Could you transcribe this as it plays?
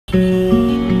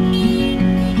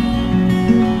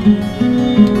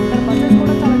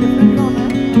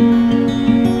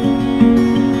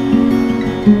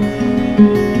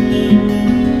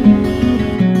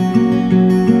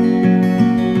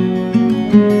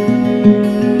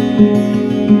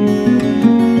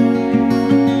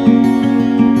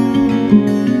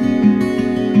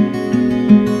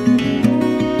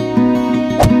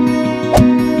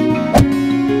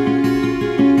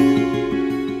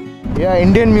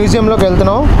Indian మ్యూజియంలోకి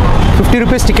వెళ్తున్నాం. 50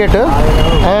 rupees ticket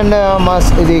and మా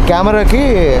ఇది కెమెరాకి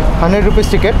 100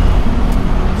 rupees ticket.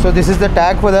 So this is the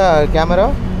tag for the camera.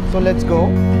 So let's go.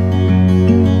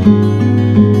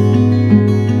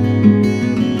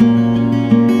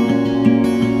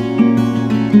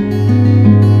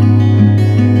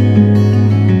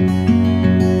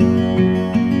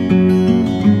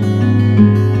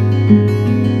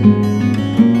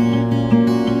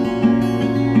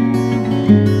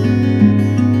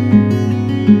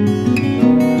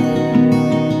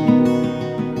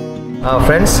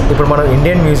 Friends, ఇప్పుడు మనం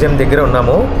ఇండియన్ మ్యూజియం దగ్గర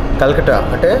ఉన్నాము. కల్కటా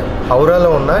అంటే హౌరాలో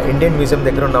ఉన్న ఇండియన్ మ్యూజియం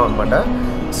దగ్గర ఉన్నాం అనమాట.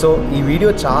 సో ఈ వీడియో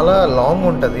చాలా లాంగ్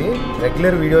ఉంటుంది,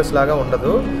 రెగ్యులర్ వీడియోస్ లాగా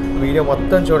ఉండదు. వీడియో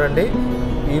మొత్తం చూడండి,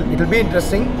 ఇట్ విల్ బీ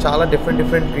ఇంట్రెస్టింగ్. చాలా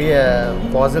డిఫరెంట్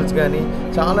ఫాజిల్స్ కానీ,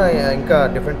 చాలా ఇంకా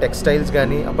డిఫరెంట్ టెక్స్టైల్స్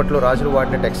కానీ, అప్పట్లో రాజులు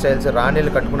వాడిన టెక్స్టైల్స్,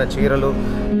 రాణిలు కట్టుకున్న చీరలు,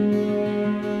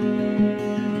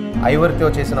 ఐవర్తో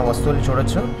చేసిన వస్తువులు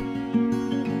చూడొచ్చు.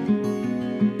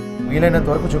 వీలైనంత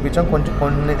వరకు చూపించాం.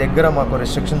 కొన్ని దగ్గర మాకు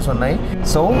రెస్ట్రిక్షన్స్ ఉన్నాయి.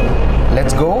 So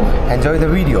let's go, enjoy the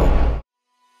video.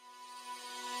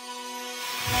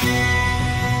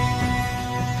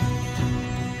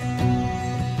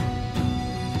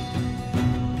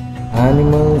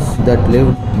 Animals that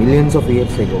lived millions of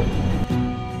years ago.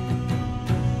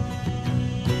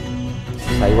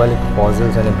 సైవాలిక్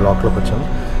fossils అనే బ్లాక్లోకి వచ్చాం.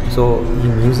 సో ఈ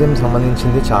మ్యూజియం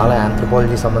సంబంధించింది చాలా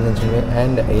ఆంథ్రోపాలజీ సంబంధించినవి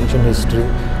and ancient history,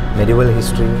 medieval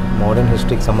history, modern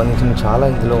హిస్టరీకి సంబంధించిన చాలా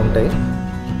ఇందులో ఉంటాయి.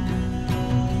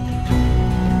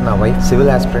 నా వైఫ్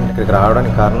సివిల్ ఆస్పిరెంట్ ఇక్కడికి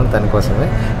రావడానికి కారణం దానికోసమే.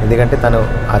 ఎందుకంటే తను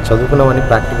ఆ చదువుకున్నవన్నీ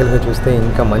ప్రాక్టికల్గా చూస్తే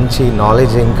ఇంకా మంచి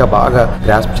నాలెడ్జ్ ఇంకా బాగా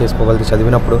గ్రాస్ప్ చేసుకోగలిగి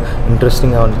చదివినప్పుడు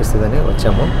ఇంట్రెస్టింగ్గా అనిపిస్తుందని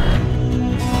వచ్చాము.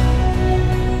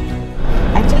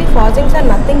 Actually fossils are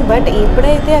nothing but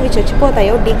ఎప్పుడైతే అవి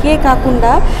చచ్చిపోతాయో డికే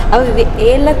కాకుండా అవి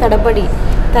ఏళ్ళ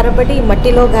తరబడి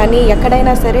మట్టిలో కానీ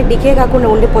ఎక్కడైనా సరే డికే కాకుండా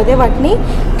ఉండిపోతే వాటిని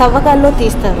తవ్వకాల్లో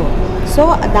తీస్తారు. సో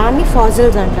దాన్ని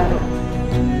ఫాజిల్స్ అంటారు.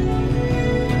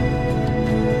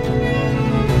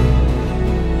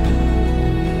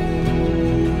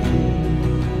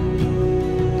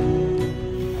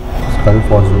 Skull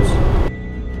fossils.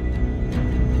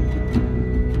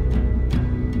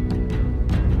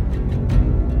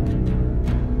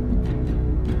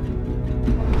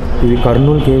 ఇవి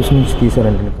కర్నూలు కేవ్స్ నుంచి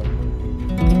తీసారంట.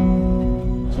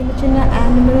 చిన్న చిన్న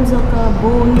యానిమల్స్, ఒక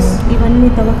బోన్స్, ఇవన్నీ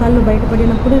తవ్వకాల్లో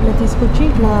బయటపడినప్పుడు ఇట్లా తీసుకొచ్చి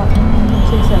ఇట్లా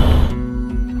చేశారు.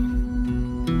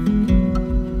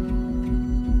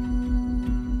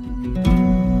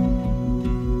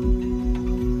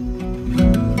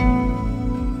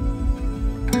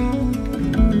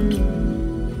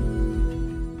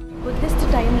 బుద్ధిస్ట్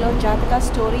టైంలో జాతక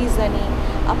స్టోరీస్ అని,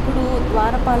 అప్పుడు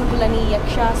ద్వారపాలకులని,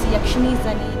 యక్షిణీస్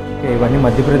అని. ఇవన్నీ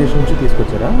మధ్యప్రదేశ్ నుంచి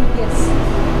తీసుకొచ్చారా? ఎస్.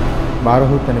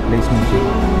 బారహూత్ అనే ప్లేస్ నుంచి.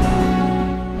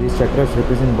 These chakras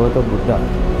represent birth of Buddha.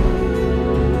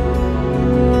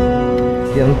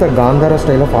 ఇదంతా గాంధార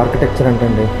స్టైల్ ఆఫ్ ఆర్కిటెక్చర్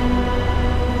అంటండి.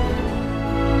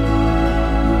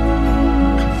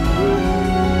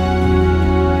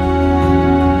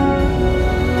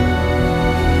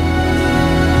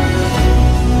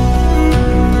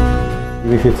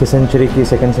 ఇవి 5th సెంచరీకి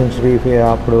 2nd సెంచరీకి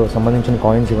అప్పుడు సంబంధించిన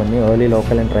కాయిన్స్. ఇవన్నీ early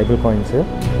local and tribal coins.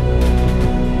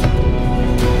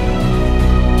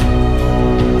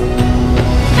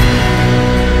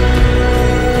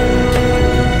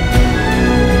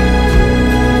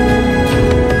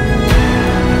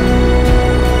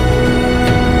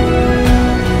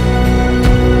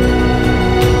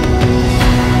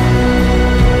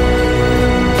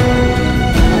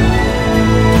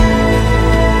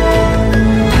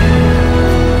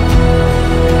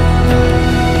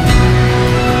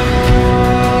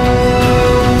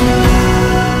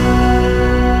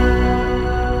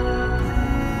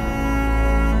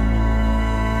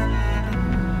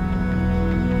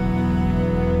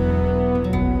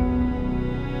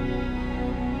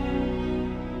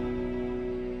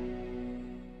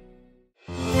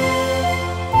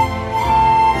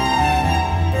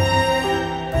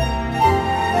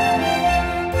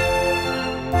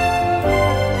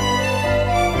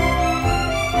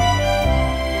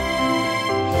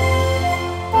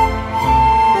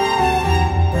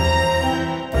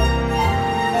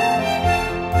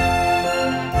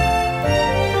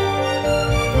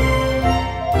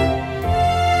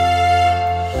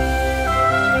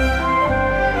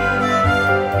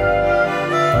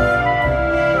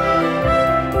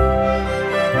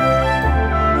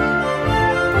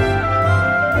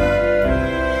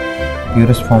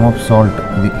 Purest form of salt.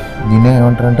 దీన్నే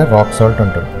ఏమంటారంటే రాక్ సాల్ట్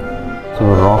అంటారు. So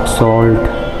rock salt,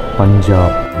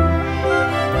 Punjab.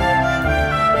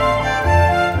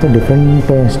 మొత్తం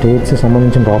డిఫరెంట్ స్టేట్స్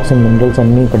సంబంధించిన రాక్స్ అండ్ మినరల్స్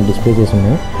అన్నీ ఇక్కడ డిస్ప్లే చేసి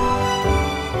ఉన్నాయి.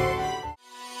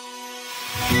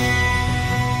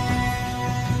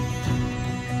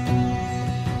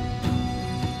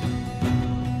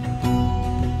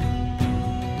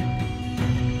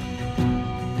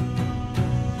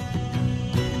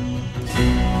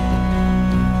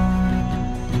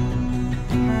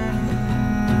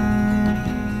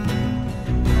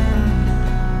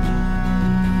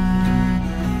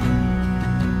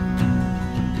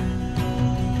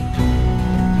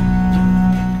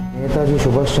 నేతాజీ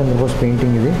సుభాష్ చంద్రబోస్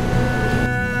పెయింటింగ్ ఇది.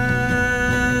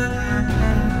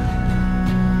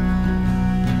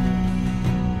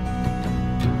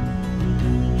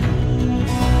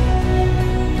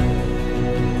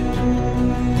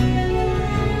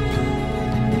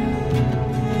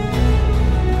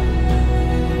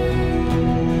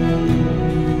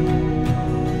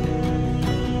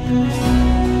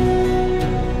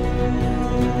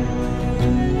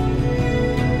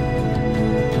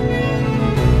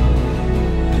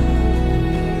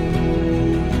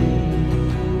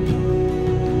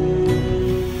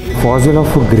 Faasil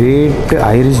of great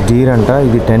Irish Deere అంట.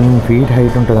 ఇది 10 feet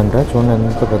హైట్ ఉంటుందంట. చూడండి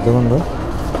ఎంత పెద్దగా ఉందో.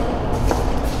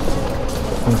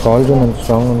 కాల్ చూడండి ఎంత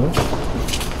స్ట్రాంగ్ ఉందో.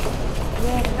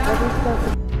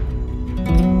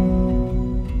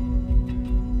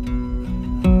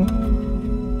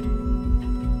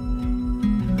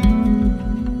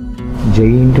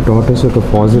 జైంట్ టార్టాయిస్ యొక్క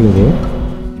ఫాజిల్ ఇది.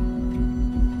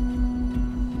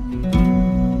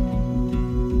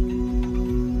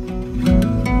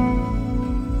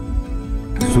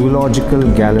 Zoological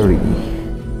gallery.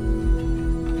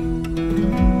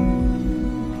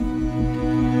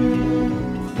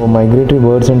 మైగ్రేటరీ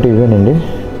బర్డ్స్ అంటే ఇవేనండి.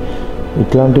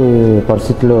 ఇట్లాంటి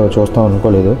పరిస్థితుల్లో చూస్తాం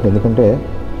అనుకోలేదు, ఎందుకంటే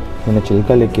నేను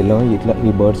చిలకలు ఎక్కి వెళ్ళాం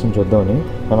ఈ బర్డ్స్ని చూద్దామని.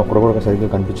 కానీ అక్కడ కూడా సరిగ్గా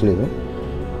కనిపించలేదు.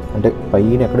 అంటే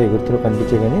పైన ఎక్కడో ఎగురుతూ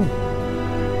కనిపించే కానీ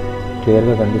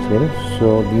క్లియర్గా కనిపించలేదు. So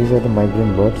these are the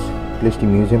migrant birds. At least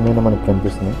ఈ మ్యూజియంలోనే మనకు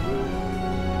కనిపిస్తున్నాయి.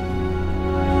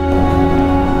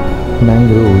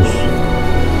 మ్యాంగ్రోవ్స్.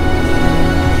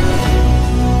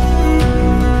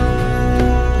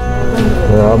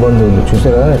 రాబందువులు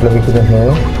చూసారా ఎట్లా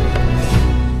విక్కుతున్నాయో.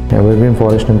 ఎవర్గ్రీన్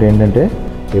ఫారెస్ట్ అంటే ఏంటంటే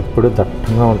ఎప్పుడు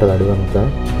దట్టంగా ఉంటుంది అడవి అంతా.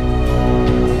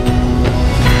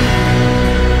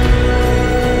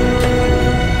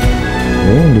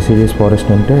 డిసిడియస్ ఫారెస్ట్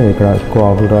అంటే ఇక్కడ ఎక్కువ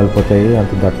ఆకులు రాలిపోతాయి,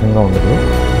 అంత దట్టంగా ఉండదు.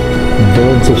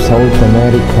 Birds of south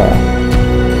America.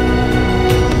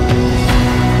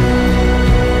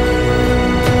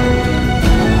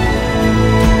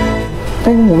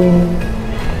 Penguin.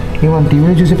 ఇవి మన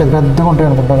టీవీలో చూసి పెద్ద పెద్దగా ఉంటాయి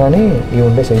అనుకుంటాం, కానీ ఇవి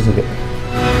ఉండే సైజు ఇదే.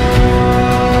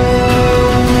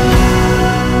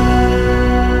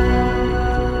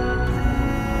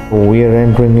 We are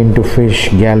entering into fish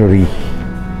gallery.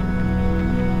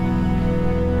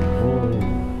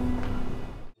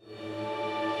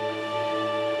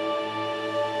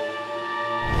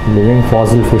 Living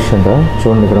fossil fish అంట.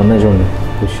 చూడండి ఇక్కడ ఉన్నాయి, చూడండి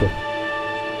ఫిష్.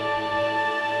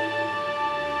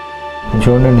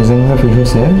 చూడండి నిజంగా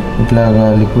ఫిషెస్ ఇట్లాగా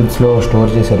లిక్విడ్స్లో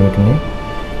స్టోర్ చేశారు వీటిని.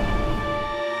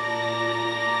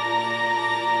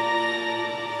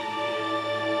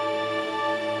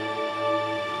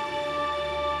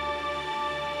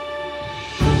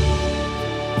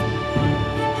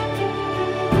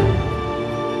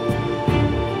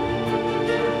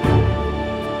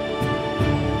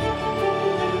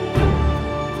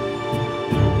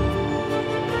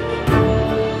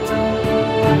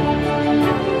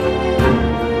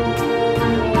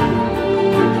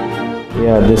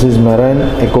 Yeah, this is marine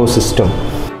ecosystem.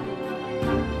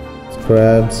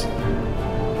 Crabs.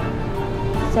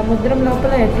 సముద్రం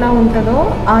లోపల ఎట్లా ఉంటుందో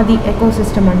అది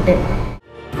ఎకోసిస్టమ్ అంటే.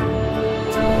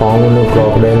 పాములు,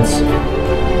 క్రాకడైల్స్.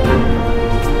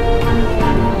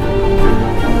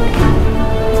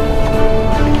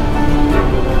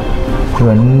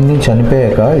 ఇవన్నీ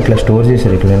చనిపోయాక ఇట్లా స్టోర్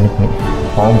చేశారు ఇట్లన్నిటిని.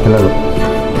 పాము పిల్లలు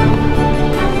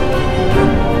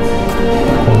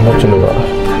ఉండొచ్చులుగా.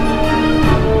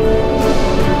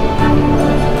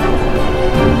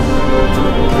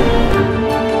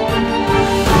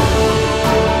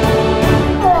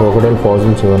 క్రోకోడైల్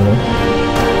ఫాసిల్స్ ఇవన్నీ.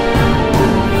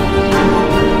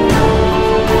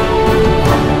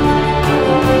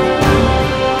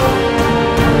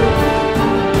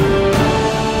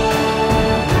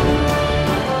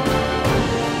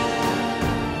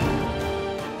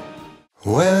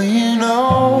 Well, you know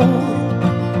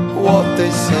what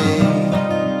they say,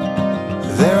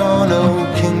 there are no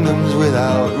kingdoms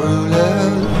without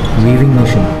rulers. Weaving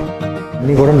machine.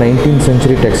 ఇవన్నీ కూడా 19th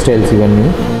century టెక్స్టైల్స్ ఇవన్నీ.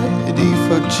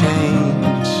 For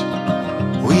change,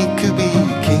 we could be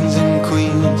kings and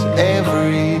queens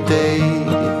every day.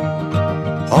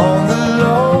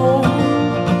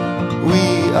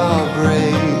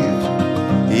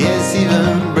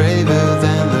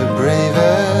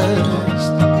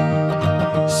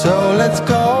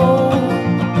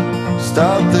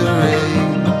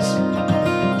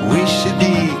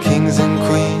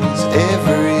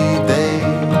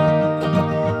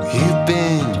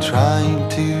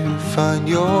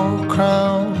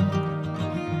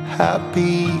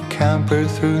 happy camper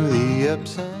through the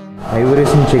ups and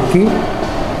ఐవరీస్ని చెక్కి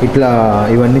ఇట్లా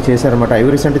ఇవన్నీ చేశారన్నమాట.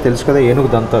 ఐవరీస్ అంటే తెలుసు కదా, ఏనుగు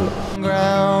దంతాలు.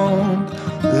 ground.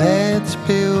 Let's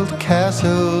build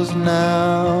castles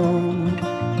now.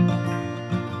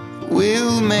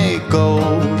 We'll make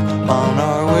gold on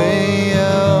our way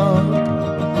up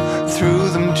through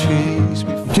them trees.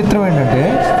 చిత్రం ఏంటంటే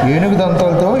ఏనుగు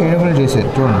దంతాలతో ఏనుగులు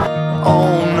చేశారు చూడండి.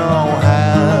 Oh no,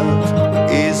 half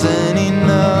isn't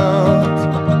enough.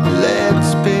 Let's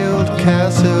build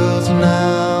castles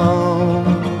now.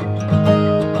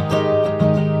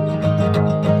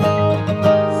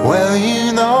 Well, you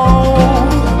know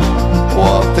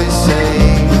what they say.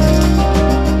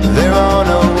 There are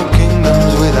no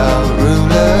kingdoms without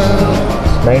rulers.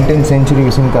 19th century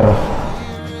విసింకర్ర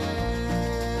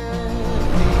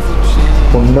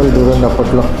కొండలు చూడండి.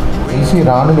 అప్పట్లో వేసి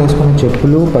రాణులు వేసుకునే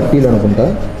చెప్పులు పట్టీలు అనుకుంటా.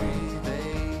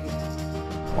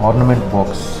 ఆర్నమెంట్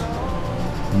బాక్స్,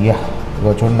 యా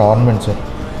ఇగో చూడండి ఆర్నమెంట్స్.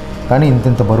 కానీ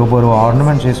ఇంత బరువు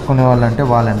ఆర్నమెంట్స్ వేసుకునే వాళ్ళంటే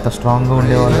వాళ్ళు ఎంత స్ట్రాంగ్గా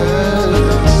ఉండేవాళ్ళు.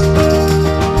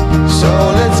 So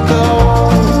let's go,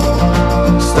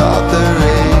 start the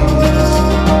race.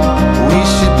 We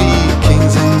should be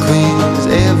kings and queens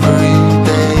every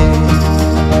day.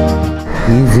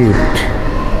 Egypt,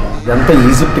 ఇదంతా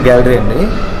ఈజిప్ట్ గ్యాలరీ అండి.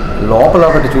 లోపల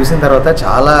ఒకటి చూసిన తర్వాత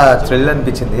చాలా థ్రిల్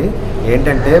అనిపించింది.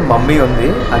 ఏంటంటే మమ్మీ ఉంది,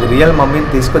 అది రియల్ మమ్మీని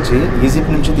తీసుకొచ్చి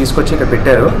ఈజిప్ట్ నుంచి తీసుకొచ్చి ఇక్కడ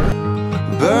పెట్టారు.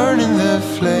 Burning the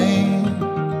flame.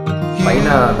 పైన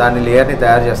దాని లేయర్ని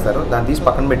తయారు చేస్తారు, దాన్ని తీసి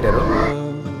పక్కన పెట్టారు.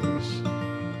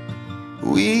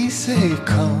 We say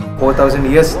come. 4000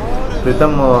 years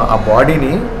క్రితం ఆ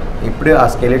బాడీని ఇప్పుడు ఆ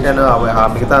స్కెలిటన్ ఆ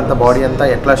మిగతా అంత బాడీ అంతా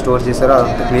ఎట్లా స్టోర్ చేశారో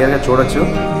అంత క్లియర్గా చూడొచ్చు.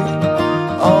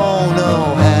 Oh no,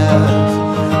 half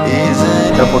isn't.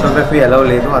 ఇక్కడ ఫోటోగ్రఫీ ఎలా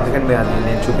లేదు, అందుకని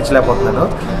నేను చూపించలేకపోతున్నాను.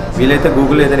 వీలైతే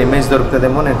గూగుల్ ఏదైనా ఇమేజ్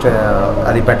దొరుకుతుందేమో, నేను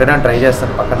అది పెట్టడానికి ట్రై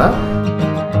చేస్తాను పక్కన.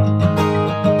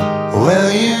 Well,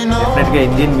 you know డెఫినెట్గా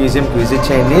ఇండియన్ మ్యూజియంకి విజిట్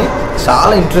చేయండి,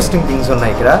 చాలా ఇంట్రెస్టింగ్ థింగ్స్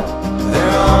ఉన్నాయి ఇక్కడ.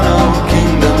 there are no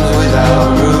kingdoms without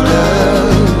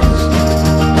rulers.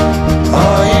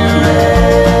 Are you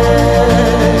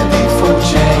ready for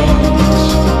change?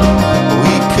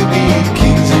 We could be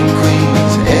kings and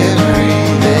queens every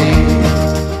day.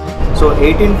 So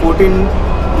 1814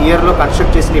 ఇయర్లో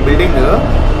కన్స్ట్రక్ట్ చేసిన ఈ బిల్డింగ్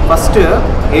ఫస్ట్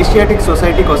ఏషియాటిక్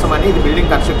సొసైటీ కోసం అని ఇది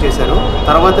బిల్డింగ్ కన్స్ట్రక్ట్ చేశారు.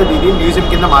 తర్వాత ఇది మ్యూజియం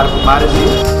కింద మారింది.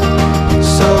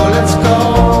 So let's go,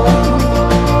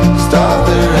 start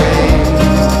the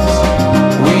race.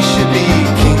 We should be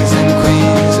kings and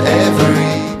queens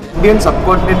every day. Indian sub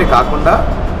continent కాకుండా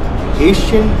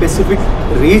Asian Pacific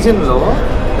రీజన్లో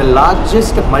the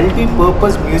largest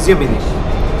multipurpose museum ఇది.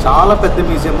 చాలా పెద్ద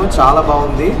మ్యూజియం, చాలా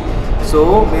బాగుంది. సో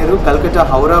మీరు కల్కట్టా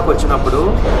హౌరాకు వచ్చినప్పుడు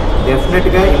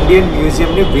డెఫినెట్గా ఇండియన్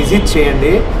మ్యూజియంని విజిట్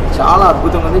చేయండి. చాలా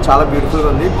అద్భుతంగా ఉంది, చాలా బ్యూటిఫుల్గా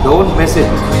ఉంది. Don't miss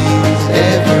it. Queens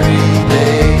every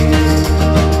day.